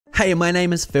Hey, my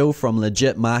name is Phil from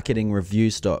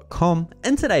legitmarketingreviews.com.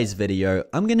 In today's video,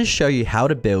 I'm going to show you how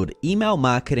to build email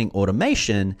marketing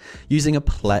automation using a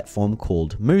platform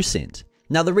called Moosend.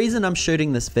 Now, the reason I'm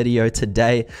shooting this video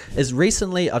today is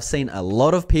recently I've seen a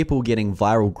lot of people getting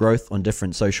viral growth on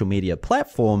different social media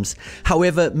platforms.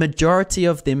 However, majority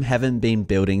of them haven't been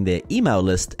building their email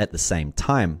list at the same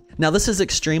time. Now, this is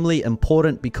extremely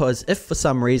important because if for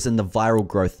some reason the viral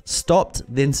growth stopped,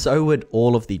 then so would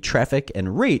all of the traffic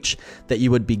and reach that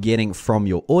you would be getting from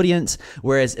your audience.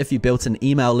 Whereas if you built an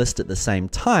email list at the same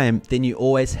time, then you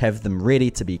always have them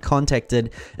ready to be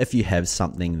contacted if you have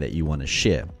something that you want to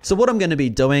share. So what I'm going to be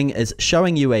doing is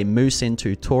showing you a Moosend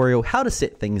tutorial, how to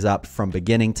set things up from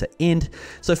beginning to end.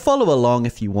 So follow along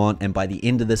if you want, and by the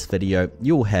end of this video,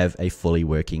 you'll have a fully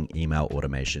working email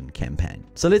automation campaign.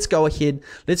 So let's go ahead,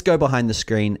 let's go behind the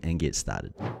screen and get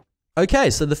started. Okay,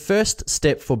 so the first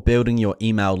step for building your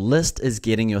email list is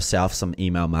getting yourself some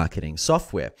email marketing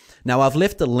software. Now, I've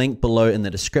left a link below in the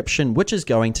description, which is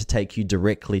going to take you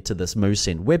directly to this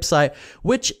Moosend website,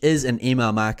 which is an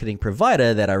email marketing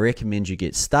provider that I recommend you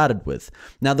get started with.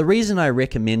 Now, the reason I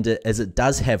recommend it is it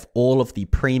does have all of the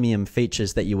premium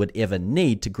features that you would ever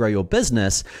need to grow your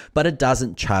business, but it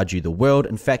doesn't charge you the world.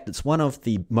 In fact, it's one of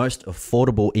the most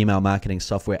affordable email marketing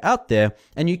software out there,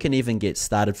 and you can even get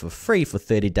started for free for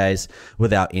 30 days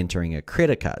without entering a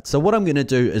credit card. So what I'm going to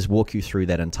do is walk you through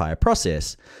that entire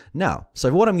process now.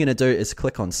 So what I'm going to do is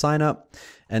click on sign up,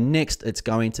 and next it's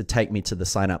going to take me to the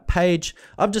sign up page.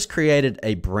 I've just created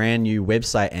a brand new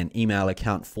website and email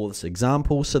account for this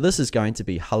example. So this is going to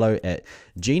be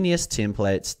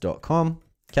hello@geniustemplates.com.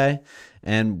 Okay.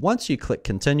 And once you click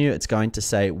continue, it's going to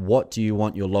say, what do you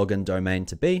want your login domain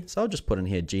to be? So I'll just put in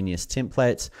here Genius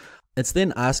Templates. It's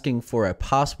then asking for a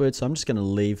password, so I'm just going to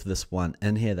leave this one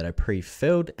in here that I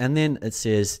pre-filled, and then it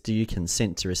says, do you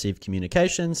consent to receive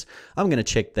communications? I'm going to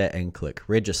check that and click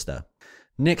register.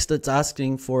 Next, it's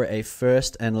asking for a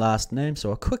first and last name,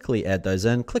 so I'll quickly add those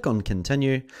in, click on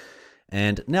continue,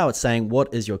 and now it's saying,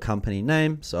 what is your company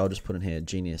name? So I'll just put in here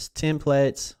Genius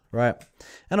Templates, right?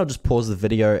 And I'll just pause the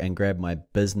video and grab my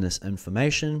business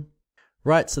information.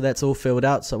 Right, so that's all filled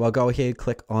out, so I'll go ahead,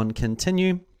 click on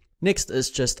continue. Next is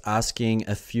just asking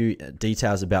a few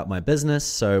details about my business.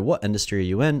 So what industry are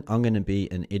you in? I'm going to be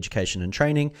in education and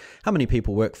training. How many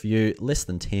people work for you? Less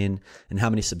than 10. And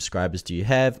how many subscribers do you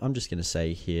have? I'm just going to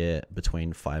say here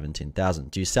between 5 and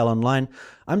 10,000. Do you sell online?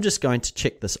 I'm just going to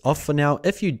check this off for now.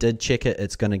 If you did check it,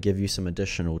 it's going to give you some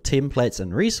additional templates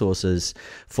and resources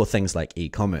for things like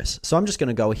e-commerce. So I'm just going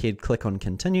to go ahead, click on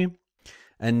continue.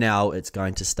 And now it's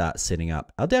going to start setting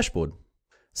up our dashboard.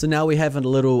 So now we have a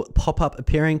little pop-up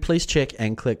appearing. Please check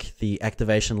and click the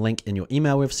activation link in your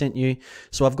email we've sent you.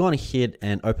 So I've gone ahead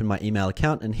and opened my email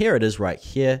account, and here it is right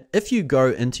here. If you go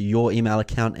into your email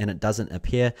account and it doesn't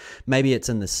appear, maybe it's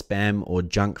in the spam or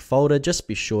junk folder, just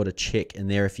be sure to check in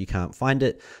there if you can't find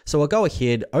it. So I'll go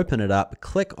ahead, open it up,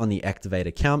 click on the activate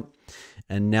account,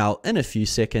 and now in a few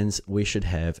seconds, we should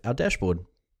have our dashboard.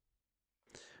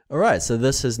 All right, so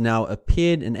this has now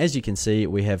appeared, and as you can see,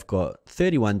 we have got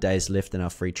 31 days left in our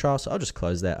free trial, so I'll just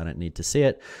close that. I don't need to see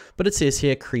it, but it says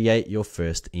here, create your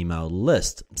first email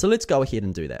list. So let's go ahead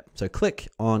and do that. So click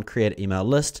on create email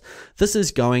list. This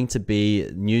is going to be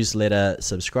newsletter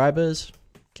subscribers.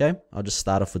 Okay, I'll just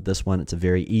start off with this one. It's a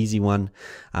very easy one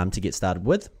to get started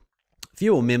with.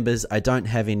 Viewer members, I don't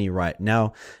have any right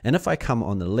now. And if I come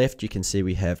on the left, you can see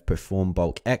we have perform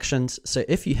bulk actions. So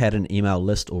if you had an email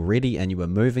list already and you were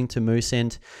moving to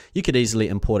Moosend, you could easily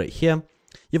import it here.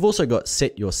 You've also got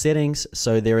set your settings.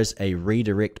 So there is a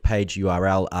redirect page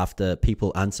URL after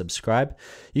people unsubscribe.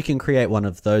 You can create one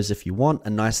of those if you want, a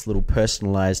nice little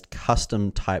personalized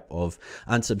custom type of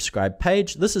unsubscribe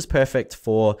page. This is perfect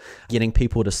for getting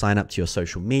people to sign up to your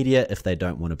social media if they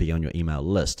don't want to be on your email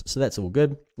list. So that's all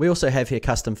good. We also have here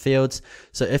custom fields.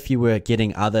 So if you were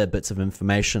getting other bits of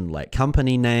information like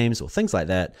company names or things like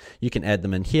that, you can add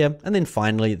them in here. And then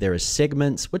finally, there is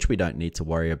segments, which we don't need to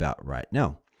worry about right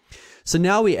now. So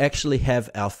now we actually have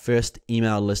our first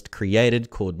email list created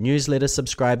called newsletter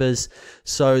subscribers.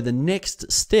 So the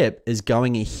next step is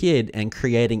going ahead and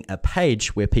creating a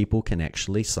page where people can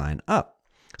actually sign up.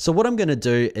 So what I'm going to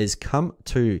do is come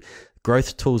to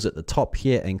growth tools at the top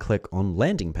here and click on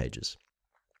landing pages.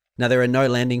 Now there are no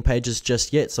landing pages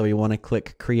just yet, so we want to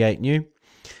click create new.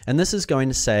 And this is going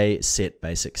to say set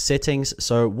basic settings.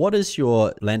 So what is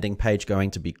your landing page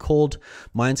going to be called?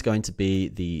 Mine's going to be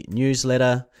the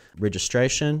newsletter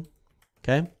registration.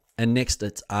 Okay. And next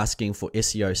it's asking for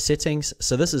SEO settings.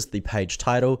 So this is the page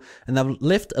title, and they've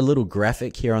left a little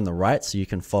graphic here on the right so you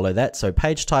can follow that. So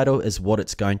page title is what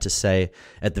it's going to say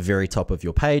at the very top of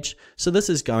your page. So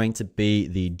this is going to be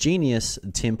the Genius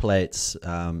Templates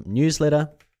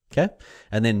newsletter. Okay,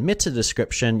 and then meta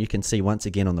description, you can see once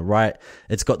again on the right,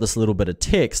 it's got this little bit of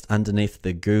text underneath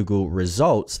the Google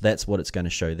results. That's what it's going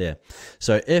to show there.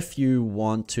 So if you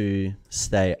want to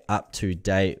stay up to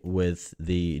date with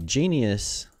the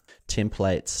Genius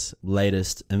Templates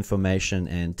latest information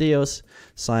and deals,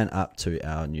 sign up to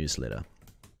our newsletter.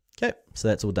 Okay, so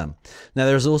that's all done. Now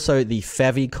there's also the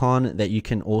favicon that you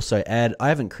can also add. I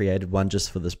haven't created one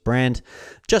just for this brand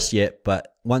just yet,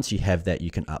 but once you have that, you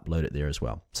can upload it there as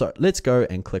well. So let's go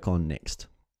and click on next.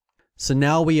 So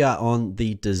now we are on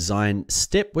the design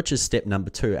step, which is step number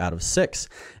 2 out of 6.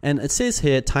 And it says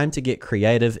here, time to get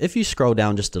creative. If you scroll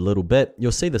down just a little bit,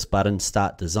 you'll see this button,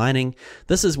 start designing.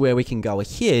 This is where we can go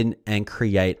ahead and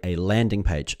create a landing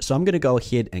page. So I'm going to go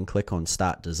ahead and click on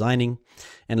start designing,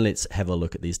 and let's have a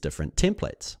look at these different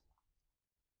templates.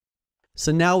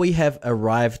 So now we have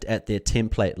arrived at their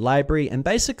template library, and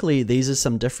basically these are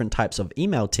some different types of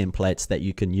email templates that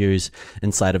you can use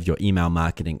inside of your email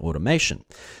marketing automation.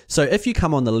 So if you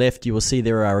come on the left, you will see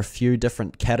there are a few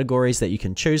different categories that you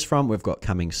can choose from. We've got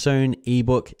coming soon,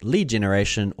 ebook, lead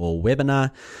generation, or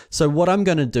webinar. So what I'm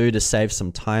going to do to save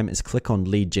some time is click on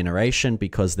lead generation,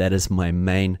 because that is my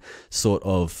main sort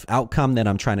of outcome that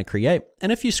I'm trying to create.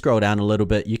 And if you scroll down a little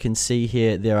bit, you can see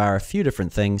here there are a few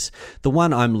different things. The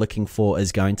one I'm looking for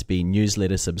is going to be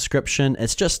newsletter subscription.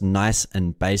 It's just nice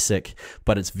and basic,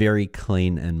 but it's very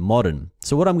clean and modern.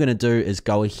 So what I'm going to do is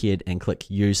go ahead and click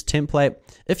use template.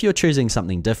 If you're choosing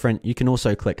something different, you can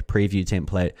also click preview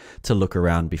template to look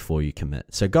around before you commit.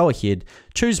 So go ahead,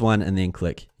 choose one, and then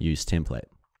click use template.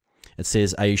 It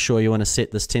says, are you sure you want to set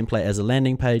this template as a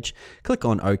landing page? Click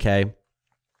on OK.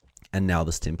 And now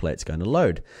this template's going to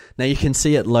load. Now you can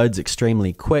see it loads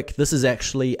extremely quick. This is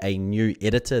actually a new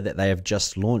editor that they have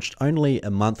just launched only a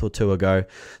month or 2 ago.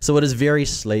 So it is very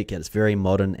sleek, it's very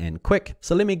modern and quick.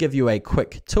 So let me give you a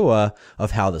quick tour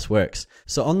of how this works.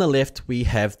 So on the left, we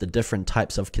have the different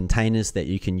types of containers that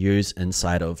you can use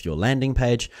inside of your landing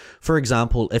page. For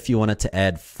example, if you wanted to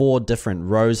add 4 different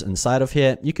rows inside of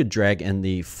here, you could drag in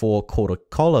the 4-quarter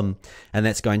column, and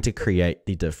that's going to create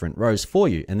the different rows for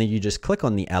you. And then you just click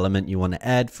on the element you want to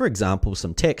add, for example,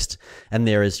 some text, and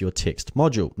there is your text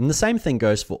module. And the same thing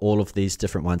goes for all of these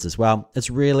different ones as well. It's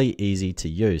really easy to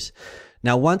use.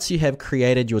 Now, once you have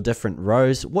created your different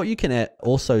rows, what you can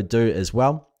also do as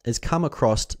well is come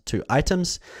across to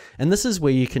items, and this is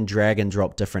where you can drag and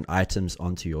drop different items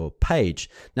onto your page.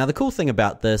 Now the cool thing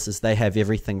about this is they have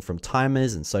everything from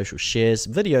timers and social shares,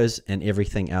 videos, and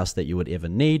everything else that you would ever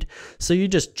need. So you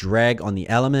just drag on the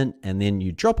element and then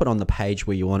you drop it on the page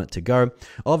where you want it to go.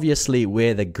 Obviously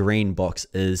where the green box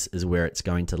is where it's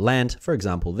going to land, for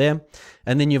example there,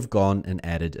 and then you've gone and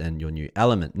added in your new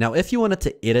element. Now if you wanted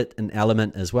to edit an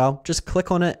element as well, just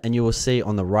click on it and you will see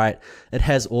on the right it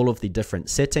has all of the different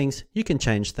settings. You can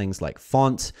change things like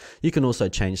fonts. You can also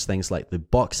change things like the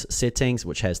box settings,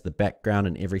 which has the background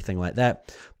and everything like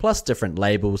that, plus different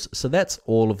labels. So that's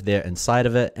all of there inside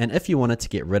of it. And if you wanted to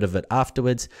get rid of it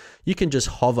afterwards, you can just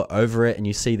hover over it and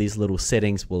you see these little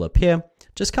settings will appear.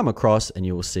 Just come across and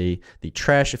you will see the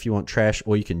trash if you want trash,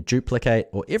 or you can duplicate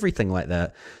or everything like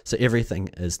that. So everything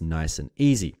is nice and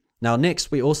easy. Now next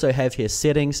we also have here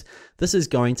settings. This is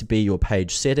going to be your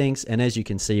page settings, and as you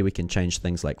can see we can change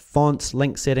things like fonts,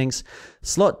 link settings,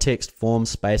 slot text, form,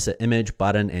 spacer, image,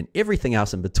 button, and everything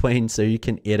else in between, so you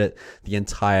can edit the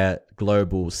entire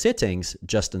global settings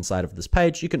just inside of this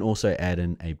page. You can also add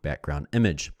in a background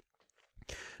image.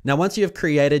 Now, once you have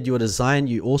created your design,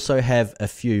 you also have a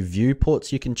few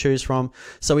viewports you can choose from.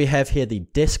 So we have here the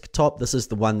desktop. This is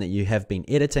the one that you have been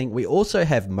editing. We also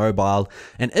have mobile.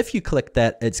 And if you click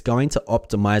that, it's going to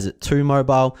optimize it to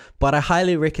mobile. But I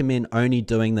highly recommend only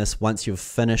doing this once you've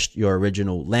finished your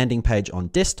original landing page on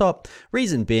desktop.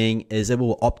 Reason being is it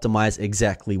will optimize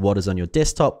exactly what is on your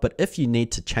desktop. But if you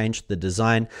need to change the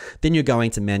design, then you're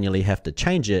going to manually have to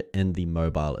change it in the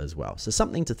mobile as well. So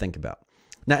something to think about.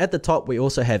 Now at the top, we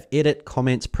also have edit,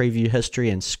 comments, preview, history,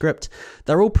 and script.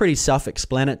 They're all pretty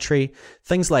self-explanatory.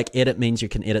 Things like edit means you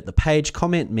can edit the page.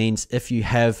 Comment means if you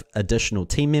have additional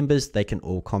team members, they can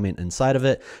all comment inside of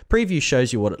it. Preview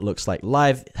shows you what it looks like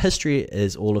live. History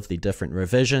is all of the different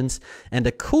revisions. And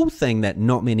a cool thing that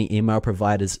not many email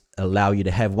providers allow you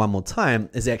to have one more time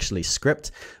is actually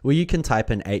script, where you can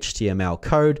type in HTML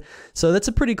code. So that's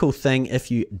a pretty cool thing if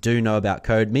you do know about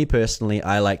code. Me personally,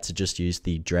 I like to just use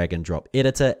the drag and drop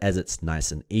editor as it's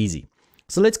nice and easy.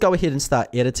 So let's go ahead and start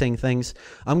editing things.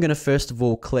 I'm going to first of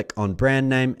all click on brand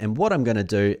name, and what I'm going to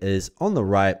do is on the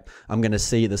right, I'm going to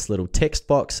see this little text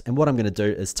box, and what I'm going to do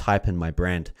is type in my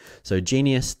brand. So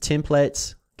Genius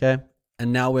Templates, okay?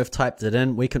 And now we've typed it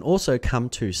in, we can also come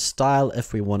to style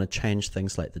if we want to change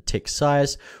things like the text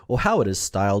size or how it is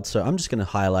styled. So I'm just going to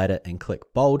highlight it and click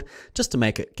bold just to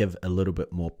make it give a little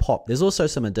bit more pop. There's also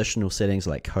some additional settings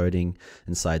like coding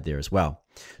inside there as well.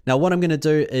 Now what I'm going to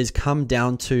do is come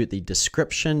down to the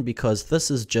description, because this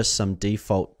is just some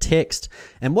default text.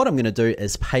 And what I'm going to do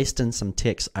is paste in some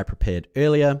text I prepared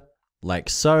earlier, like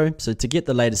so. So to get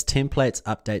the latest templates,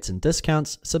 updates, and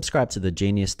discounts, subscribe to the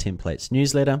Genius Templates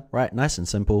newsletter, right? Nice and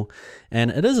simple. And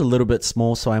it is a little bit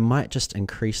small, so I might just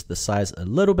increase the size a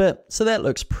little bit. So that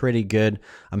looks pretty good.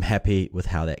 I'm happy with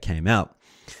how that came out.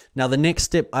 Now the next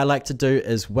step I like to do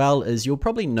as well is, you'll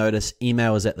probably notice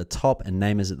email is at the top and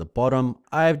name is at the bottom.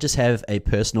 I just have a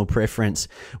personal preference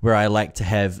where I like to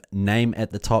have name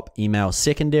at the top, email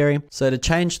secondary. So to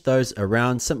change those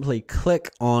around, simply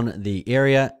click on the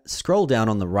area, scroll down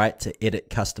on the right to edit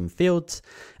custom fields,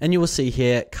 and you will see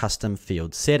here custom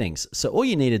field settings. So all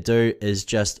you need to do is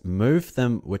just move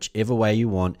them whichever way you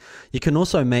want. You can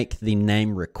also make the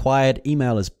name required,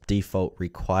 email is default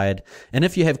required, and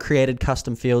if you have created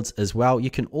custom fields as well,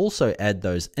 you can also add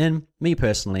those in. Me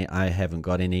personally, I haven't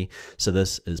got any, so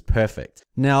this is perfect.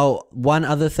 Now, one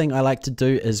other thing I like to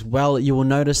do as well, you will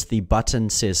notice the button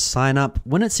says sign up.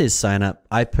 When it says sign up,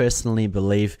 I personally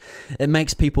believe it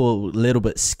makes people a little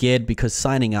bit scared, because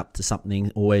signing up to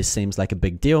something always seems like a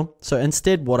big deal. So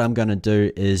instead, what I'm going to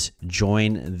do is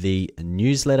join the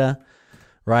newsletter.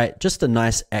 Right, just a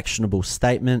nice actionable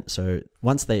statement. So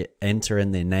once they enter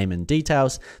in their name and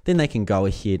details, then they can go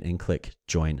ahead and click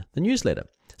join the newsletter.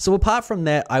 So apart from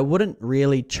that, I wouldn't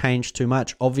really change too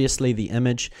much. Obviously the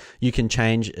image you can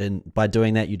change, and by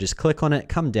doing that, you just click on it,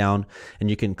 come down, and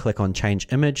you can click on change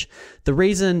image. The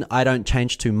reason I don't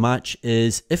change too much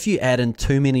is if you add in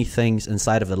too many things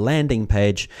inside of the landing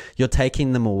page, you're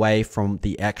taking them away from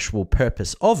the actual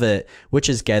purpose of it, which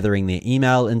is gathering their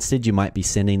email. Instead, you might be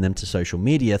sending them to social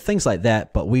media, things like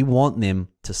that, but we want them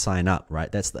to sign up,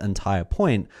 right? That's the entire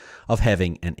point of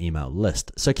having an email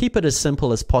list. So keep it as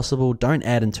simple as possible. Don't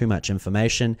add in too much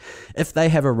information. If they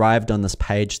have arrived on this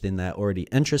page, then they're already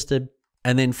interested.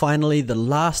 And then finally, the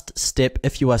last step,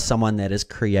 if you are someone that has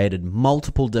created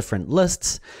multiple different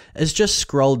lists, is just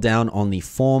scroll down on the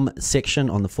form section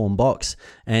on the form box,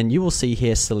 and you will see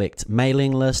here select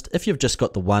mailing list. If you've just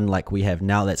got the one like we have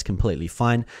now, that's completely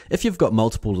fine. If you've got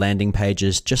multiple landing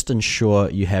pages, just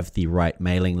ensure you have the right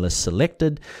mailing list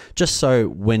selected, just so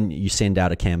when you send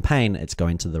out a campaign, it's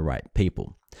going to the right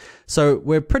people. So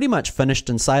we're pretty much finished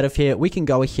inside of here. We can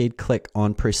go ahead, click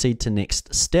on proceed to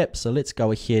next step. So let's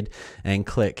go ahead and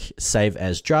click save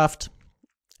as draft,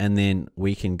 and then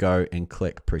we can go and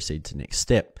click proceed to next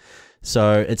step.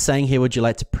 So it's saying here, would you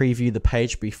like to preview the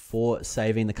page before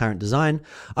saving the current design?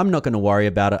 I'm not going to worry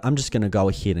about it. I'm just going to go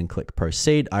ahead and click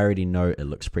proceed. I already know it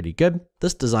looks pretty good.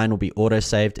 This design will be auto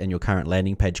saved and your current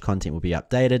landing page content will be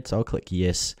updated. So I'll click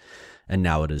yes, and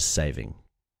now it is saving.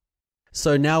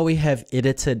 So now we have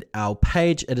edited our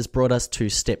page. It has brought us to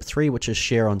step 3, which is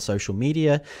share on social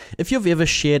media. If you've ever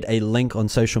shared a link on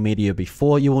social media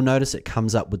before, you will notice it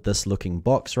comes up with this looking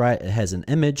box, right? It has an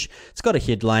image, it's got a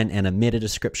headline and a meta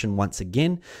description once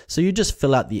again. So you just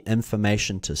fill out the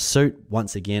information to suit.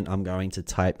 Once again, I'm going to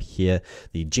type here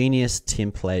the Genius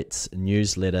Templates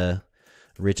newsletter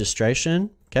registration,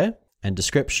 okay? And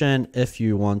description, if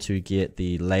you want to get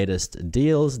the latest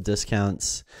deals,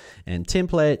 discounts, and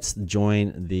templates,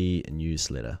 join the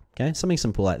newsletter. Okay, something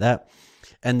simple like that.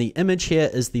 And the image here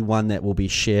is the one that will be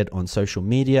shared on social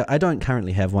media. I don't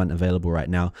currently have one available right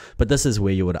now, but this is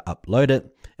where you would upload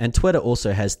it. And Twitter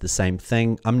also has the same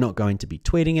thing. I'm not going to be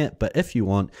tweeting it, but if you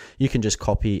want, you can just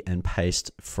copy and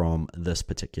paste from this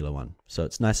particular one. So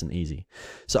it's nice and easy.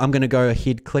 So I'm going to go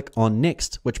ahead, click on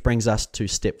next, which brings us to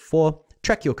step 4.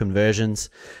 Track your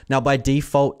conversions. Now by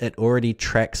default, it already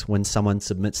tracks when someone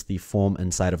submits the form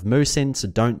inside of Moosend, so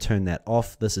don't turn that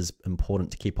off. This is important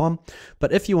to keep on.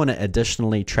 But if you want to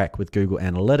additionally track with Google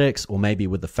Analytics or maybe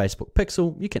with the Facebook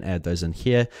Pixel, you can add those in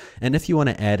here. And if you want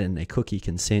to add in a cookie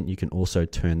consent, you can also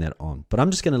turn that on. But I'm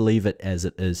just going to leave it as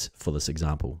it is for this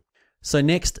example. So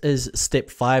next is step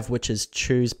 5, which is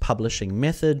choose publishing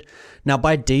method. Now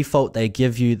by default, they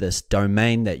give you this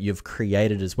domain that you've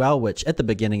created as well, which at the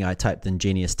beginning I typed in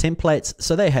Genius Templates.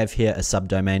 So they have here a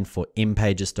subdomain for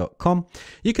mpages.com.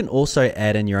 You can also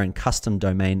add in your own custom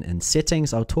domain and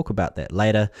settings. I'll talk about that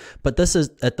later, but this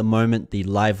is at the moment the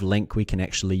live link we can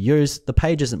actually use. The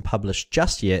page isn't published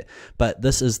just yet, but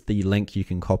this is the link you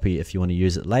can copy if you want to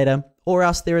use it later. Or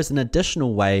else there is an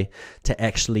additional way to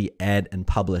actually add and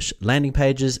publish landing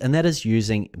pages, and that is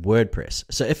using WordPress.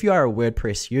 So if you are a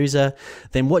WordPress user,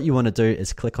 then what you want to do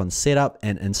is click on Setup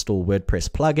and install WordPress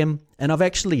plugin. And I've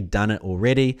actually done it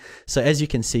already. So as you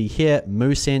can see here,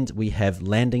 Moosend, we have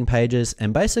landing pages.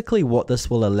 And basically what this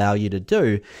will allow you to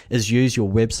do is use your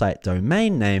website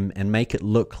domain name and make it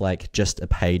look like just a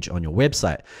page on your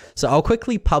website. So I'll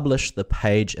quickly publish the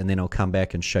page and then I'll come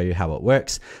back and show you how it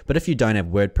works. But if you don't have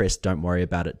WordPress, don't worry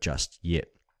about it just yet.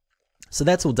 So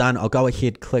that's all done. I'll go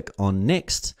ahead, click on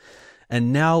next.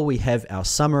 And now we have our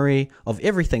summary of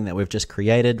everything that we've just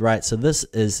created, right? So this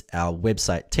is our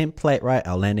website template, right?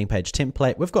 Our landing page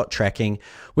template. We've got tracking.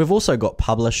 We've also got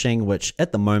publishing, which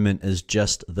at the moment is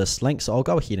just this link. So I'll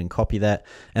go ahead and copy that,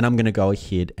 and I'm going to go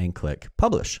ahead and click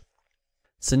publish.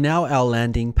 So now our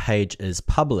landing page is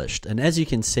published, and as you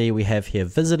can see, we have here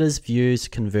visitors, views,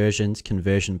 conversions,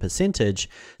 conversion percentage,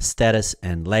 status,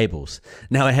 and labels.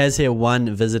 Now it has here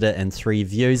 1 visitor and 3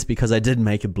 views because I did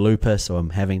make a blooper, so I'm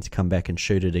having to come back and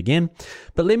shoot it again.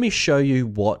 But let me show you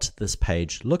what this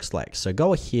page looks like. So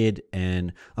go ahead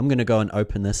and I'm going to go and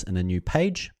open this in a new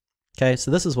page. Okay,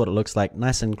 so this is what it looks like,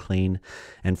 nice and clean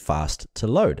and fast to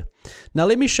load. Now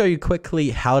let me show you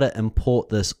quickly how to import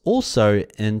this also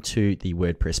into the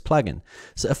WordPress plugin.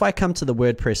 So if I come to the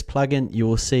WordPress plugin, you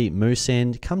will see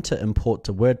Moosend, come to import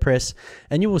to WordPress,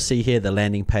 and you will see here the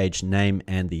landing page name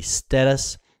and the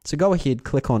status. So go ahead,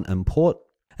 click on import,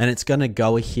 and it's going to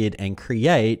go ahead and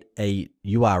create a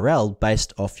URL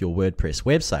based off your WordPress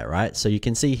website, right? So you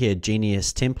can see here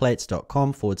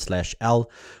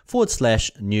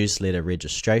geniustemplates.com/L/newsletter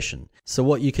registration. So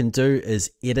what you can do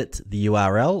is edit the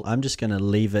URL. I'm just going to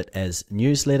leave it as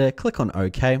newsletter, click on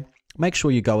OK. Make sure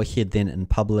you go ahead then and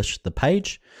publish the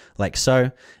page like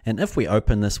so. And if we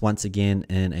open this once again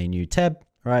in a new tab,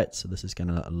 right? So this is going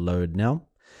to load now.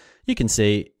 You can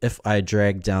see if I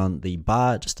drag down the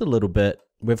bar just a little bit,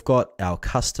 we've got our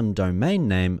custom domain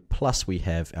name plus we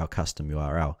have our custom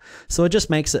URL. So it just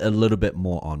makes it a little bit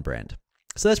more on brand.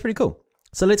 So that's pretty cool.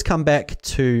 So let's come back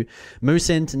to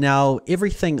Moosend. Now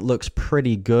everything looks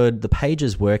pretty good. The page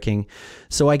is working.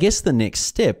 So I guess the next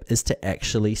step is to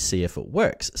actually see if it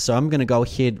works. So I'm going to go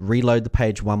ahead, reload the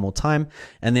page one more time,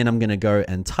 and then I'm going to go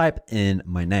and type in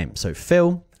my name. So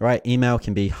Phil, right? Email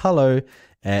can be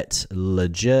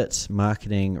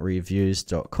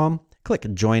hello@legitmarketingreviews.com.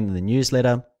 Click join the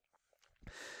newsletter.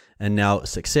 And now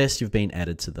success, you've been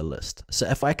added to the list. So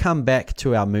if I come back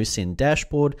to our Moosend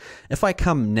dashboard, if I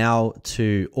come now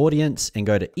to audience and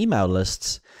go to email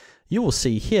lists, you will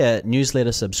see here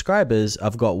newsletter subscribers,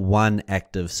 I've got 1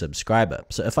 active subscriber.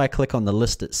 So if I click on the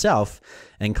list itself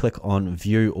and click on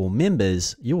view all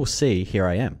members, you will see here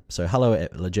I am. So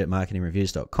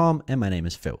hello@legitmarketingreviews.com, and my name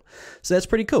is Phil. So that's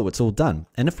pretty cool. It's all done.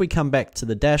 And if we come back to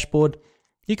the dashboard,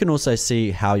 you can also see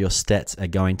how your stats are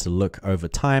going to look over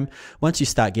time. Once you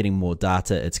start getting more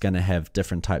data, it's going to have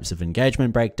different types of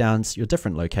engagement breakdowns, your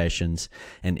different locations,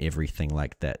 and everything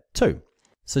like that too.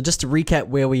 So just to recap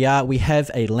where we are, we have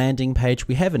a landing page,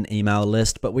 we have an email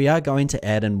list, but we are going to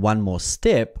add in one more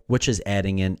step, which is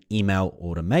adding in email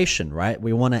automation, right?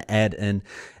 We want to add in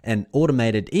an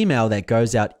automated email that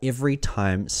goes out every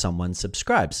time someone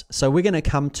subscribes. So we're going to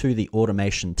come to the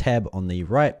automation tab on the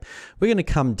right. We're going to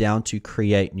come down to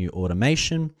create new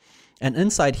automation. And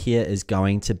inside here is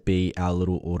going to be our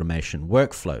little automation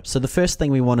workflow. So the first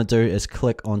thing we want to do is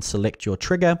click on select your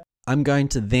trigger. I'm going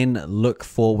to then look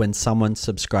for when someone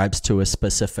subscribes to a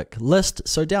specific list.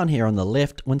 So down here on the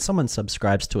left, when someone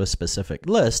subscribes to a specific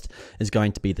list is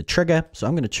going to be the trigger. So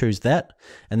I'm going to choose that.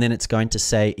 And then it's going to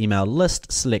say email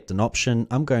list, select an option.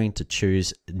 I'm going to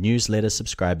choose newsletter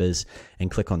subscribers and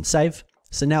click on save.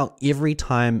 So now every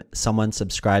time someone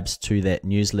subscribes to that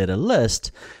newsletter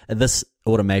list, this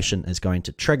automation is going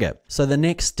to trigger. So the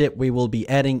next step we will be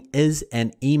adding is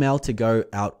an email to go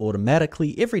out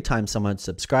automatically every time someone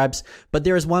subscribes. But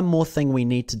there is one more thing we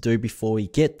need to do before we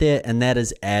get there, and that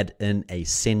is add in a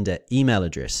sender email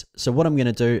address. So what I'm going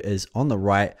to do is on the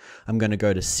right, I'm going to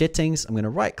go to settings. I'm going to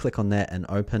right click on that and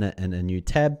open it in a new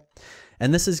tab.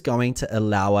 And this is going to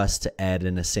allow us to add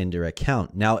in a sender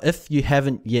account. Now, if you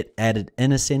haven't yet added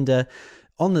in a sender,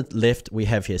 on the left, we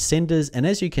have here senders, and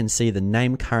as you can see, the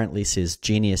name currently says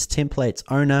Genius Templates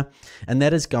Owner, and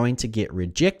that is going to get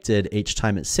rejected each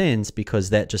time it sends because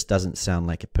that just doesn't sound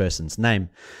like a person's name.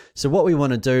 So what we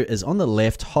want to do is on the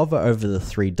left, hover over the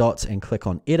 3 dots and click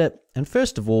on Edit. And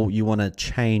first of all, you want to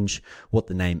change what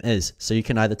the name is. So you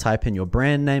can either type in your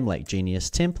brand name like Genius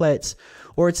Templates,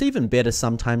 or it's even better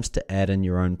sometimes to add in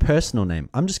your own personal name.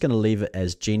 I'm just going to leave it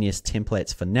as Genius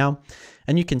Templates for now,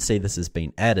 and you can see this has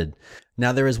been added.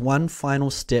 Now there is one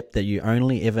final step that you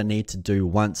only ever need to do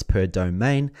once per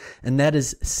domain, and that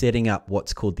is setting up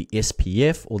what's called the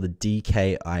SPF or the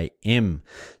DKIM.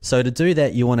 So to do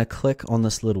that, you want to click on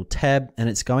this little tab, and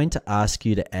it's going to ask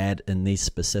you to add in these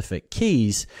specific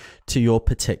keys to your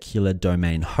particular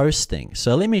domain hosting.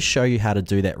 So let me show you how to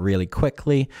do that really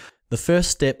quickly. The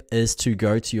first step is to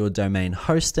go to your domain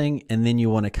hosting, and then you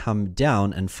want to come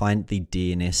down and find the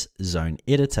DNS zone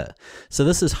editor. So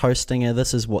this is Hostinger.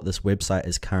 This is what this website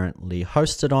is currently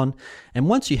hosted on. And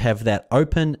once you have that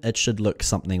open, it should look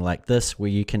something like this, where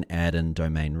you can add in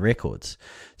domain records.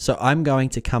 So I'm going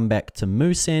to come back to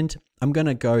Moosend. I'm going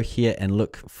to go here and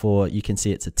look for, you can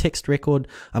see it's a text record.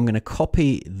 I'm going to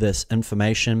copy this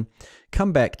information,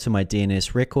 come back to my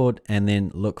DNS record, and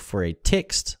then look for a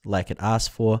text like it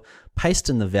asked for, paste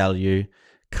in the value,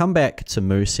 come back to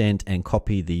Moosend and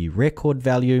copy the record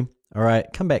value. All right,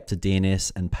 come back to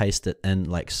DNS and paste it in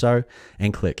like so,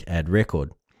 and click add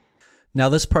record. Now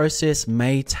this process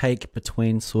may take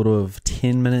between sort of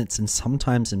 10 minutes and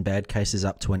sometimes in bad cases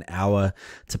up to an hour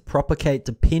to propagate,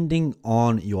 depending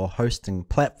on your hosting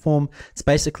platform. It's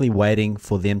basically waiting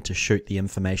for them to shoot the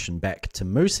information back to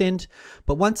Moosend.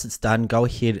 But once it's done, go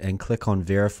ahead and click on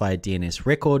verify DNS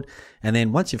record. And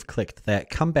then once you've clicked that,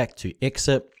 come back to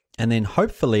exit. And then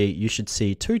hopefully you should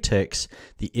see two ticks.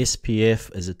 The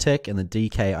SPF is a tick and the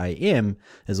DKIM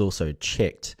is also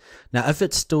checked. Now, if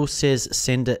it still says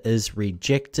sender is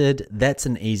rejected, that's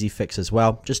an easy fix as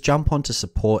well. Just jump onto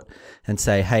support and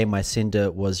say, hey, my sender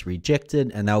was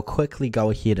rejected, and they'll quickly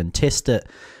go ahead and test it.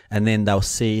 And then they'll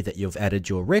see that you've added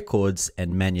your records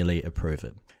and manually approve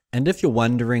it. And if you're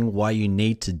wondering why you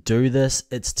need to do this,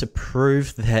 it's to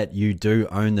prove that you do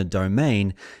own the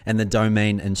domain, and the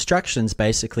domain instructions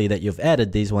basically that you've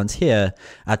added, these ones here,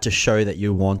 are to show that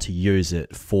you want to use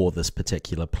it for this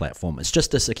particular platform. It's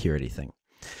just a security thing.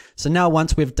 So now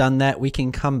once we've done that, we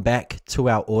can come back to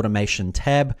our automation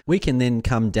tab. We can then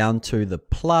come down to the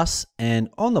plus, and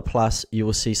on the plus, you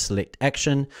will see select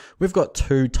action. We've got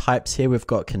two types here. We've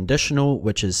got conditional,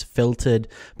 which is filtered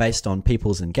based on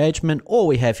people's engagement, or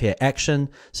we have here action.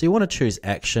 So you want to choose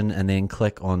action and then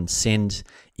click on send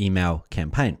email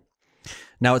campaign.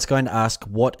 Now it's going to ask,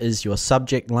 what is your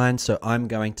subject line? So I'm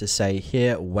going to say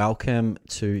here, welcome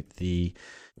to the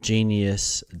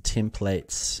Genius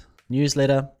Templates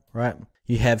newsletter, right?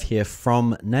 You have here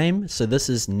from name. So this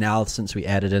is now, since we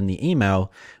added in the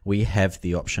email, we have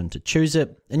the option to choose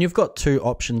it. And you've got two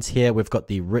options here. We've got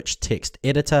the rich text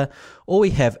editor, or we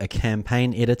have a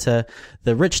campaign editor.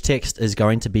 The rich text is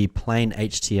going to be plain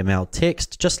HTML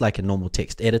text, just like a normal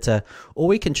text editor, or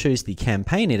we can choose the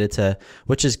campaign editor,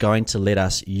 which is going to let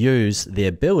us use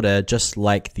their builder, just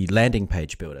like the landing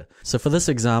page builder. So for this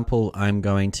example, I'm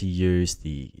going to use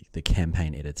the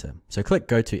campaign editor. So click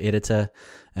go to editor,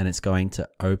 and it's going to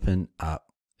open up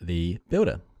the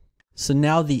builder. So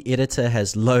now the editor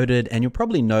has loaded, and you'll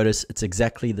probably notice it's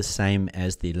exactly the same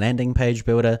as the landing page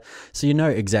builder. So you know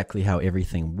exactly how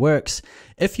everything works.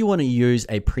 If you want to use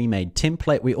a pre-made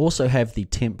template, we also have the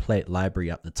template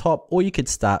library up the top, or you could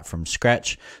start from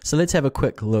scratch. So let's have a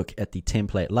quick look at the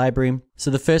template library. So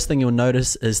the first thing you'll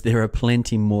notice is there are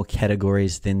plenty more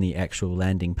categories than the actual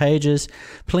landing pages,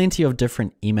 plenty of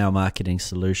different email marketing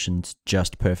solutions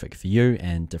just perfect for you,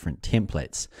 and different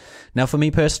templates. Now for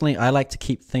me personally, I like to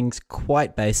keep things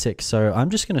quite basic, so I'm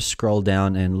just going to scroll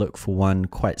down and look for one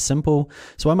quite simple.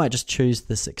 So I might just choose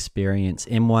this Experience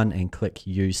M1 and click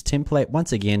Use Template.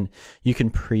 Once again, you can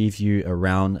preview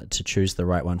around to choose the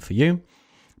right one for you.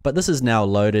 But this is now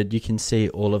loaded. You can see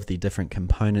all of the different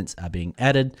components are being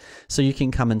added. So you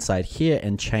can come inside here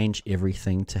and change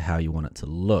everything to how you want it to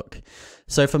look.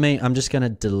 So for me, I'm just going to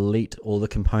delete all the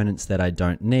components that I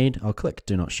don't need. I'll click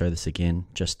Do Not Show This Again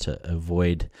just to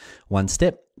avoid one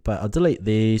step. But I'll delete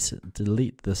these,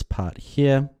 delete this part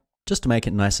here, just to make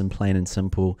it nice and plain and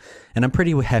simple. And I'm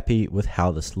pretty happy with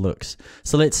how this looks.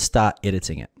 So let's start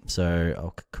editing it. So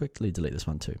I'll quickly delete this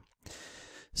one too.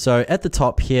 So at the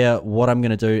top here, what I'm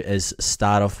going to do is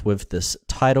start off with this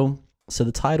title. So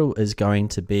the title is going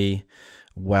to be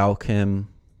Welcome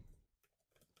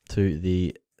to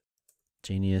the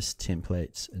Genius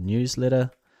Templates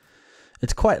newsletter.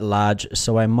 It's quite large,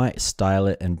 so I might style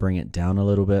it and bring it down a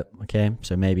little bit. Okay,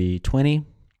 so maybe 20.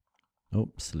 Oh,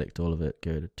 select all of it,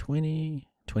 go to 20,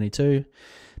 22.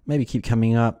 Maybe keep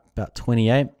coming up, about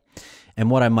 28. And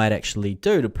what I might actually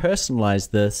do to personalize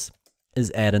this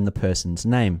is add in the person's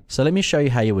name. So let me show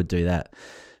you how you would do that.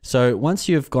 So once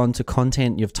you've gone to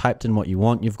content, you've typed in what you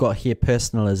want, you've got here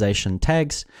personalization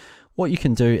tags. What you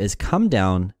can do is come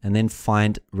down and then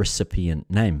find recipient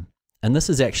name. And this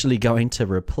is actually going to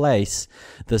replace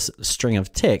this string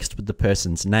of text with the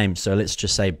person's name. So let's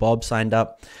just say Bob signed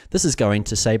up. This is going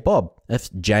to say Bob. If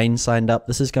Jane signed up,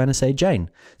 this is going to say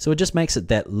Jane. So it just makes it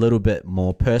that little bit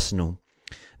more personal.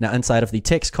 Now inside of the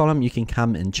text column, you can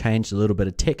come and change a little bit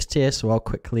of text here. So I'll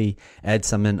quickly add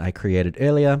some in I created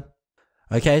earlier.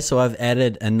 Okay, so I've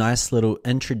added a nice little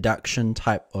introduction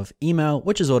type of email,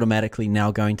 which is automatically now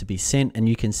going to be sent, and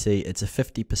you can see it's a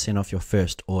 50% off your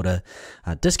first order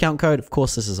discount code. Of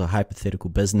course, this is a hypothetical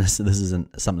business, so this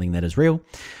isn't something that is real,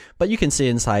 but you can see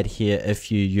inside here,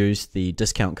 if you use the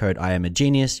discount code I am a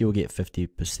genius, you'll get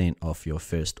 50% off your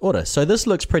first order. So this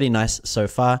looks pretty nice so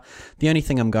far. The only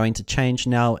thing I'm going to change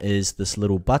now is this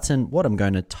little button. What I'm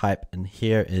going to type in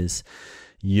here is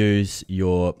use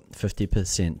your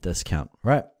 50% discount,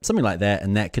 right? Something like that,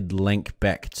 and that could link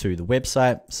back to the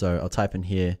website. So I'll type in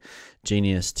here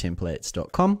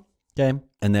geniustemplates.com, okay?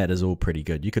 And that is all pretty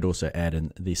good. You could also add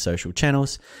in the social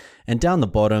channels. And down the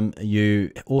bottom, you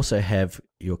also have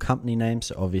your company name,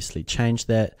 so obviously change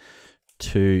that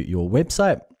to your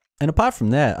website. And apart from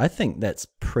that, I think that's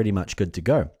pretty much good to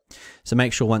go. So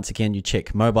make sure once again you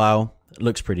check mobile. It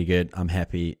looks pretty good. I'm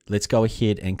happy. Let's go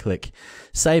ahead and click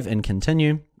save and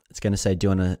continue. It's going to say, do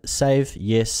you want to save?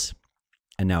 Yes.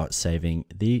 And now it's saving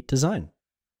the design.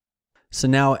 So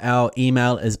now our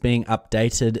email is being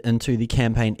updated into the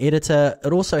campaign editor.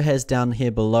 It also has down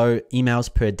here below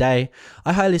emails per day.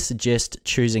 I highly suggest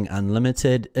choosing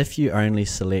unlimited. If you only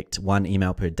select one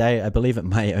email per day, I believe it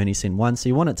may only send one. So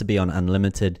you want it to be on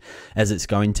unlimited, as it's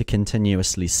going to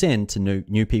continuously send to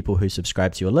new people who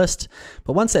subscribe to your list.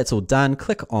 But once that's all done,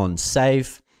 click on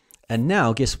save. And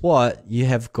now guess what? You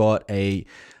have got a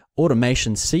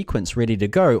automation sequence ready to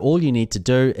go. All you need to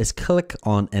do is click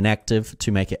on inactive to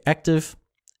make it active,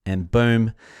 and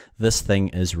boom, this thing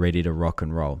is ready to rock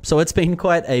and roll. So it's been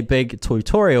quite a big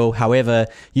tutorial. However,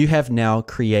 you have now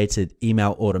created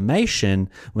email automation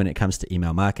when it comes to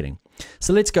email marketing.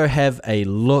 So let's go have a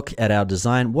look at our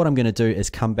design. What I'm going to do is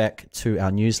come back to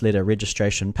our newsletter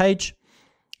registration page.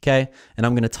 Okay, and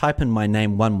I'm going to type in my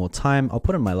name one more time. I'll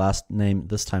put in my last name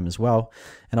this time as well.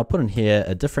 And I'll put in here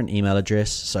a different email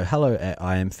address. So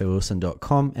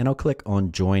hello@iamphilwilson.com, and I'll click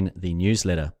on join the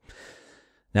newsletter.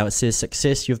 Now it says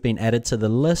success, you've been added to the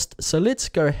list. So let's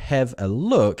go have a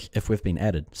look if we've been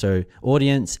added. So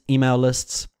audience, email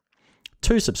lists,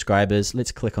 2 subscribers.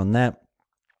 Let's click on that.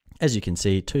 As you can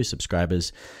see, 2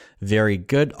 subscribers. Very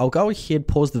good. I'll go ahead,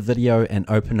 pause the video, and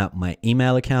open up my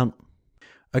email account.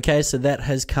 Okay, so that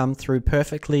has come through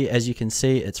perfectly. As you can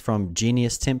see, it's from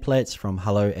Genius Templates, from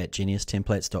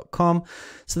hello@geniustemplates.com.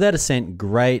 So that is sent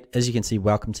great. As you can see,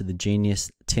 welcome to the Genius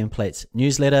Templates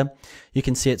newsletter. You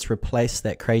can see it's replaced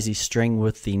that crazy string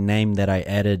with the name that I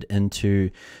added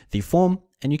into the form.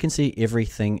 And you can see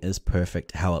everything is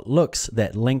perfect how it looks.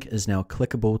 That link is now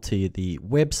clickable to the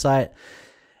website.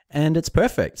 And it's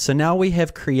perfect. So now we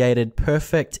have created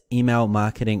perfect email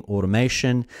marketing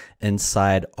automation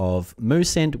inside of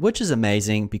Moosend, which is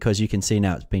amazing because you can see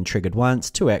now it's been triggered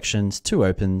once, 2 actions, 2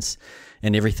 opens,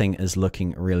 and everything is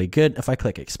looking really good. If I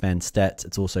click expand stats,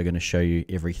 it's also going to show you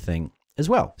everything as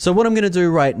well. So what I'm going to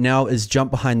do right now is jump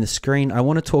behind the screen. I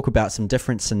want to talk about some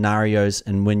different scenarios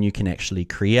and when you can actually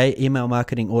create email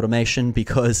marketing automation,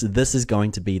 because this is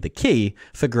going to be the key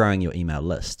for growing your email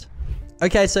list.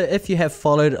 Okay, so if you have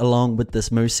followed along with this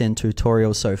Moosend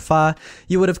tutorial so far,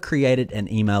 you would have created an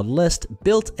email list,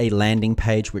 built a landing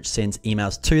page which sends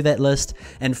emails to that list,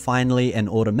 and finally an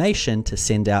automation to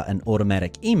send out an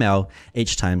automatic email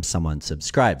each time someone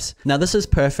subscribes. Now this is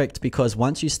perfect because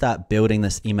once you start building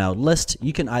this email list,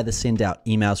 you can either send out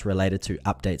emails related to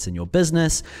updates in your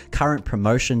business, current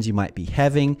promotions you might be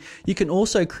having. You can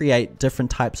also create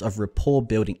different types of rapport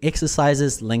building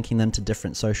exercises, linking them to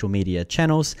different social media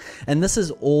channels, and this is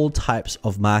all types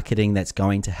of marketing that's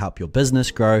going to help your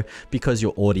business grow because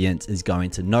your audience is going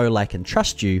to know, like, and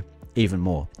trust you even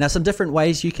more. Now, some different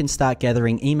ways you can start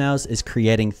gathering emails is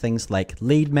creating things like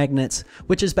lead magnets,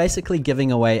 which is basically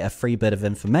giving away a free bit of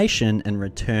information in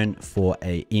return for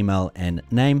an email and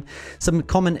name. Some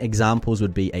common examples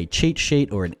would be a cheat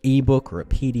sheet or an ebook or a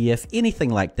PDF,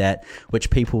 anything like that, which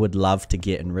people would love to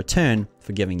get in return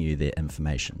for giving you their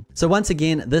information. So once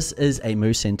again, this is a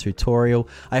Moosend tutorial.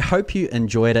 I hope you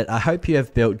enjoyed it. I hope you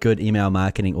have built good email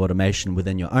marketing automation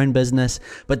within your own business,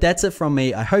 but that's it from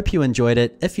me. I hope you enjoyed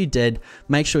it. If you did,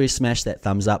 make sure you smash that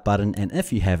thumbs up button. And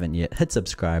if you haven't yet, hit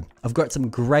subscribe. I've got some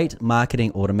great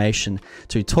marketing automation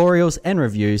tutorials and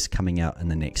reviews coming out in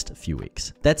the next few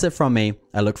weeks. That's it from me.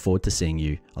 I look forward to seeing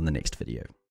you on the next video.